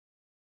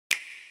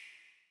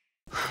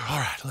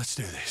let's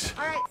do this.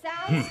 All right,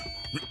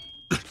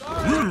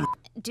 Sal.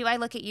 Do I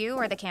look at you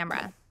or the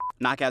camera?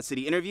 Knockout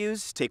City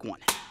interviews, take 1.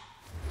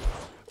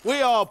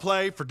 We all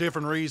play for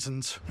different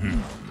reasons.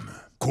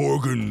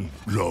 Gorgon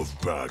loved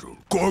battle.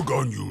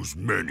 Gorgon used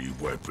many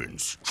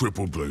weapons.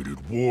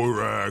 Triple-bladed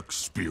war axe,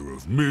 spear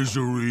of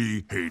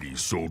misery,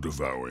 Hades'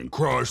 soul-devouring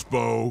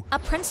crossbow. A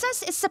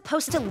princess is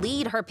supposed to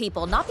lead her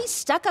people, not be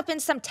stuck up in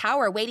some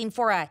tower waiting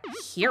for a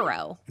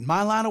hero. In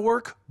my line of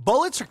work,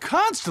 bullets are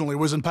constantly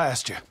whizzing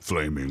past you.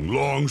 Flaming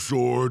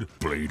longsword,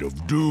 blade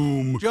of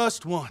doom.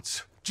 Just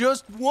once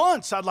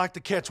I'd like to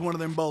catch one of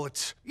them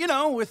bullets. You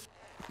know, with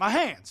my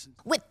hands.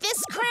 With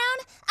this crown,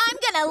 I'm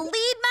gonna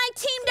lead my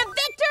team to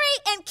victory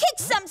and kick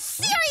some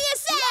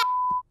serious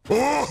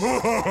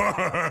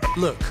ass!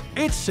 Look,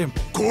 it's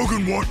simple.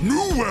 Gorgon want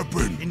new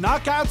weapon. In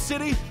Knockout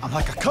City, I'm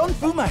like a kung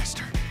fu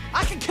master.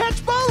 I can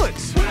catch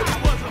bullets. Woo!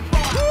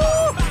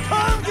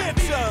 Come get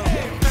some.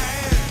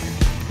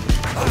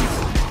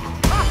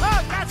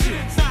 Got you.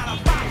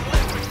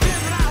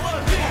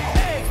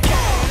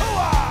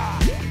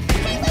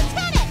 Hey,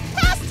 Lieutenant,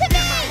 pass to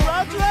me!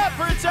 Roger that,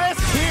 princess.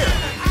 Here.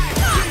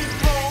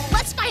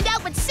 Let's find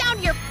out what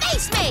sound your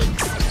face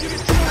makes!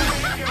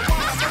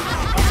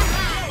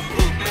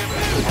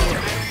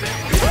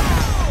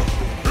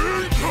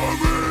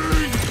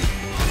 Incoming!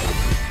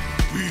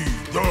 Be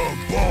the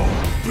ball!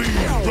 Be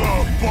the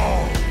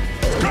ball!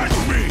 Catch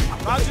me!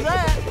 Roger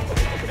that.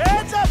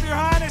 Heads up, Your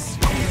Highness.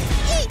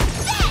 Eat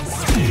this!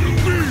 Be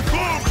the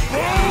ball!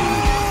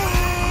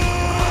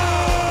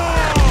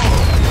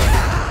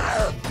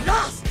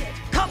 Lost it!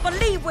 Can't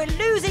believe we're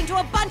losing to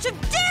a bunch of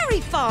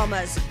dairy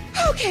farmers.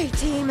 Okay,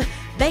 team.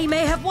 They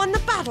may have won the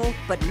battle,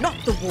 but not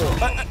the war.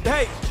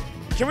 Hey,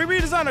 can we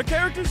redesign our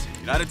characters?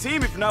 You're not a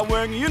team if you're not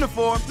wearing a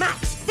uniform.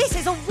 Max, this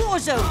is a war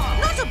zone,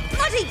 not a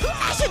bloody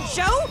fashion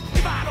show!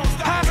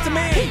 Pass to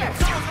me!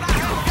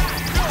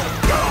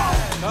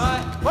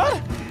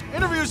 What?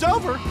 Interview's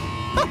over?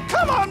 Oh,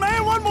 come on,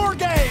 man. One more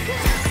game.